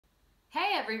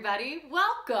everybody.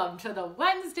 Welcome to the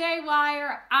Wednesday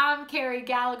Wire. I'm Kerri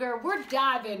Gallagher. We're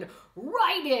diving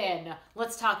right in.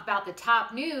 Let's talk about the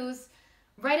top news.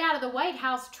 Right out of the White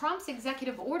House, Trump's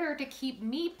executive order to keep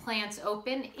meat plants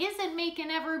open isn't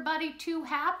making everybody too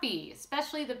happy,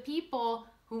 especially the people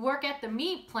who work at the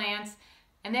meat plants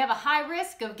and they have a high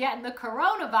risk of getting the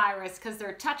coronavirus because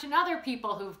they're touching other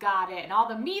people who've got it and all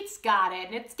the meat's got it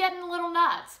and it's getting a little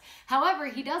nuts. However,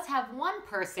 he does have one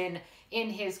person in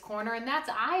his corner, and that's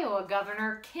Iowa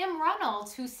Governor Kim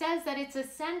Reynolds, who says that it's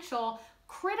essential,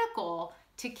 critical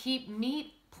to keep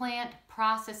meat plant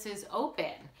processes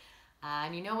open.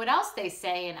 And you know what else they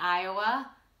say in Iowa?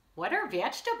 What are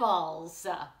vegetables?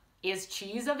 Is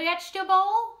cheese a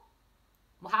vegetable?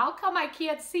 Well, how come I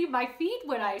can't see my feet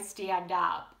when I stand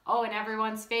up? Oh, and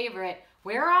everyone's favorite,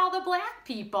 where are all the black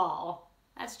people?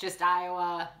 That's just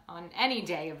Iowa on any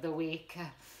day of the week.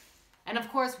 And of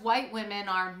course, white women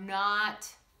are not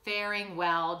faring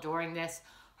well during this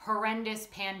horrendous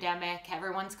pandemic.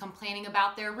 Everyone's complaining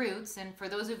about their roots. And for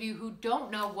those of you who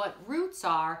don't know what roots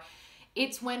are,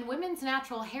 it's when women's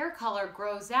natural hair color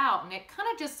grows out and it kind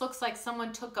of just looks like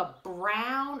someone took a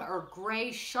brown or gray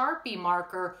Sharpie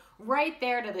marker right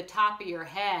there to the top of your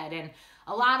head. And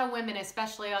a lot of women,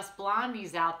 especially us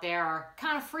blondies out there, are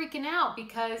kind of freaking out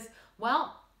because,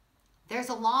 well, there's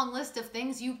a long list of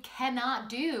things you cannot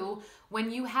do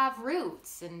when you have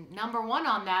roots. And number one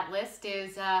on that list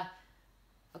is,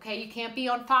 okay, you can't be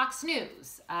on Fox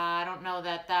News. I don't know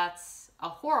that that's a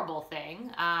horrible thing,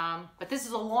 but this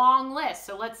is a long list.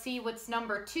 So let's see what's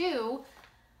number two.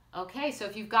 Okay, so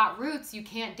if you've got roots, you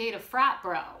can't date a frat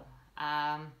bro.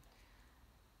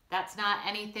 That's not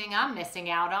anything I'm missing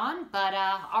out on, but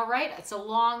all right, it's a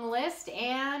long list,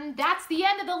 and that's the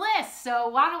end of the list. So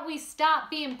why don't we stop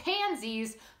being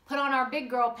pansies, put on our big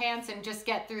girl pants, and just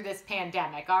get through this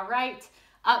pandemic, all right?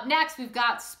 Up next, we've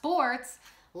got sports.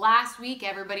 Last week,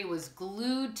 everybody was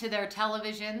glued to their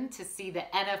television to see the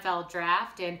NFL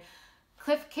draft, and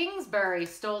Cliff Kingsbury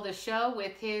stole the show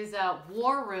with his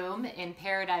war room in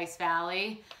Paradise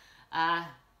Valley.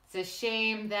 It's a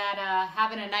shame that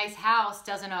having a nice house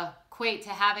doesn't equate to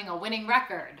having a winning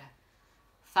record.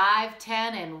 5-10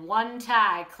 and 1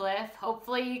 tie, Cliff.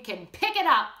 Hopefully you can pick it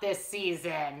up this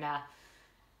season.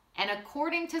 And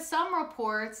according to some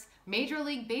reports, Major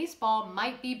League Baseball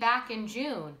might be back in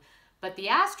June. But the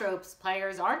Astros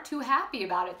players aren't too happy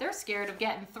about it. They're scared of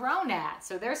getting thrown at.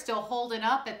 So they're still holding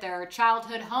up at their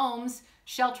childhood homes,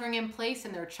 sheltering in place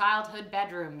in their childhood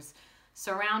bedrooms,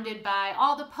 surrounded by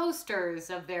all the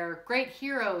posters of their great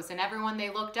heroes and everyone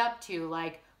they looked up to,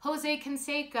 like Jose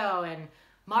Canseco and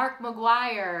Mark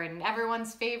McGuire and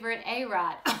everyone's favorite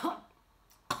A-Rod.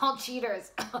 All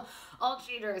cheaters. All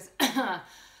cheaters.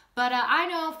 But I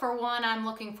know, for one, I'm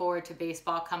looking forward to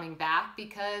baseball coming back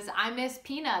because I miss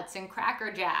peanuts and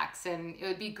Cracker Jacks, and it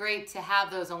would be great to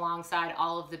have those alongside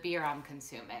all of the beer I'm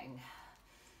consuming.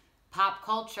 Pop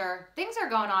culture. Things are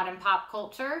going on in pop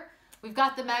culture. We've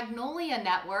got the Magnolia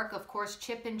Network, of course,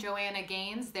 Chip and Joanna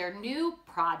Gaines. Their new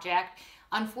project,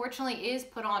 unfortunately, is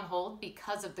put on hold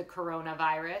because of the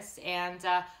coronavirus, and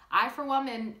I, for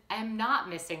one, am not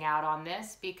missing out on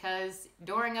this because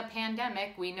during a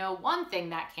pandemic, we know one thing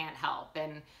that can't help,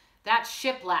 and that's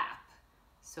shiplap.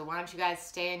 So why don't you guys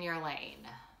stay in your lane?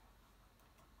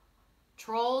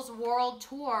 Trolls World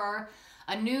Tour,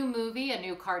 a new movie, a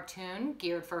new cartoon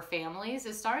geared for families,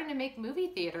 is starting to make movie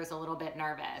theaters a little bit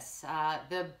nervous.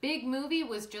 The big movie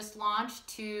was just launched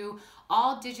to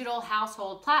all digital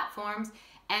household platforms,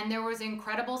 and there was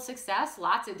incredible success,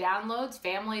 lots of downloads,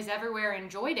 families everywhere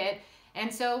enjoyed it,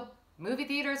 and so movie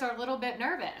theaters are a little bit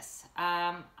nervous.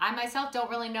 I myself don't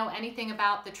really know anything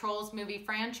about the Trolls movie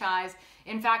franchise.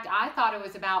 In fact, I thought it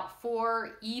was about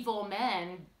 4 evil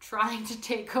men trying to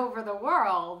take over the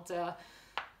world.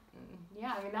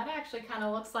 Yeah, I mean, that actually kind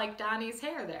of looks like Donnie's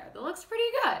hair there. That looks pretty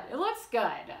good. It looks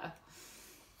good.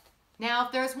 Now,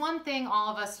 if there's one thing all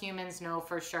of us humans know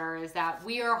for sure is that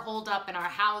we are holed up in our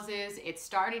houses. It's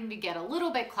starting to get a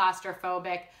little bit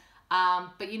claustrophobic.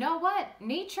 But you know what?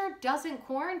 Nature doesn't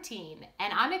quarantine.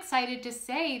 And I'm excited to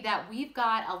say that we've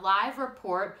got a live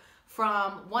report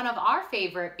from one of our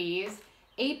favorite bees,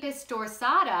 Apis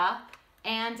dorsata.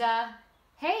 And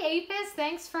hey, Apis,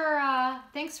 thanks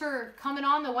for coming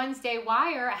on the Wednesday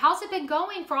Wire. How's it been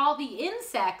going for all the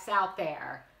insects out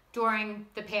there during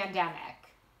the pandemic?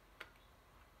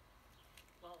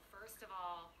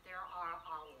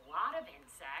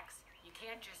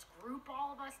 Can't just group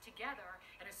all of us together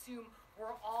and assume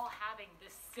we're all having the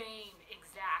same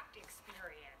exact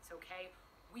experience, okay?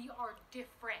 We are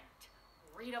different.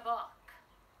 Read a book.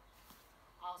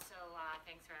 Also,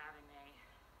 thanks for having me.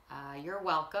 You're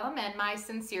welcome, and my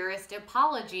sincerest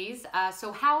apologies.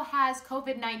 So how has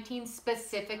COVID-19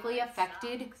 specifically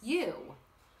affected you?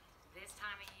 This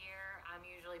time of year, I'm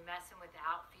usually messing with the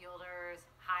outfielders,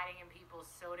 hiding in people's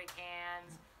soda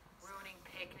cans, ruining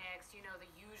picnics, you know, the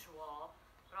usual.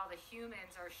 But all the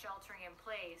humans are sheltering in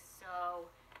place, so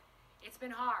it's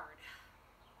been hard.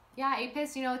 Yeah,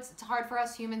 Apis, you know, it's hard for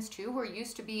us humans too. We're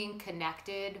used to being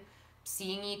connected,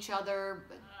 seeing each other.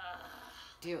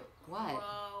 What?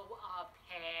 Grow a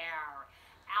pair.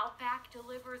 Outback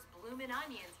delivers bloomin'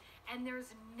 onions, and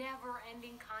there's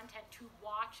never-ending content to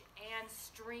watch and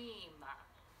stream.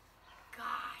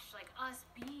 Gosh, like us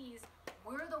bees,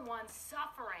 we're the ones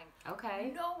suffering.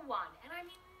 Okay. No one, and I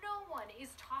mean no one, is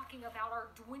talking about our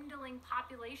dwindling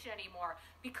population anymore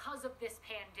because of this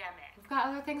pandemic. We've got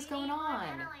other things going on.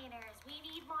 Ventilators. We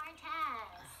need more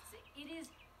tests. It is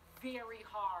very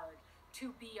hard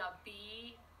to be a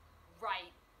bee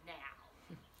right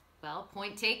now. Well,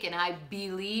 point taken. I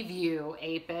believe you,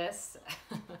 Apis.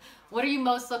 What are you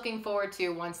most looking forward to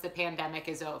once the pandemic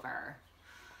is over?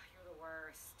 You're the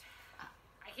worst.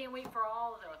 I can't wait for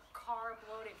all the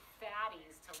carb-loaded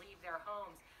fatties to leave their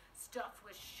homes, stuffed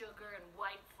with sugar and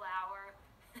white flour.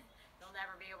 They'll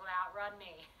never be able to outrun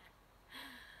me.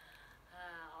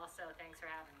 Also, thanks for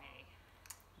having me.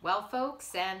 Well,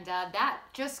 folks, and that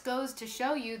just goes to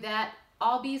show you that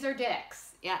all bees are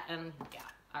dicks. Yeah,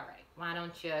 all right. Why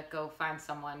don't you go find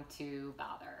someone to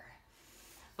bother?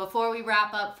 Before we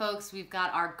wrap up, folks, we've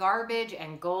got our garbage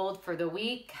and gold for the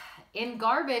week. In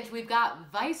garbage, we've got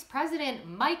Vice President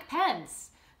Mike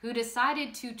Pence, who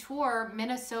decided to tour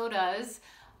Minnesota's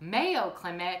Mayo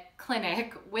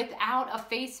Clinic without a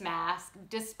face mask,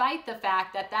 despite the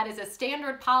fact that that is a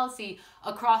standard policy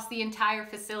across the entire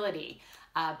facility.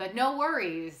 But no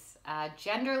worries,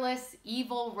 genderless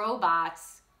evil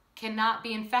robots cannot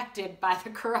be infected by the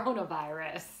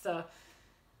coronavirus.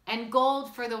 And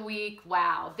gold for the week,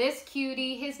 wow. This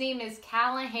cutie, his name is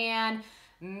Callahan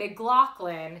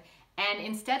McLaughlin, and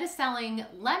instead of selling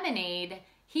lemonade,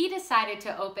 he decided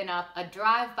to open up a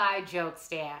drive-by joke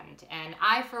stand. And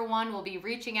I, for one, will be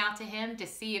reaching out to him to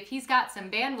see if he's got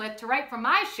some bandwidth to write for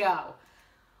my show.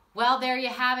 Well, there you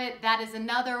have it. That is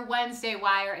another Wednesday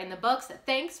Wire in the books.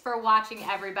 Thanks for watching,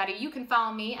 everybody. You can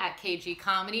follow me at KG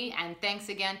Comedy, and thanks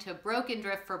again to Broken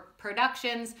Drift for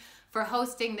Productions for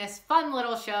hosting this fun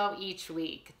little show each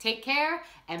week. Take care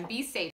and be safe.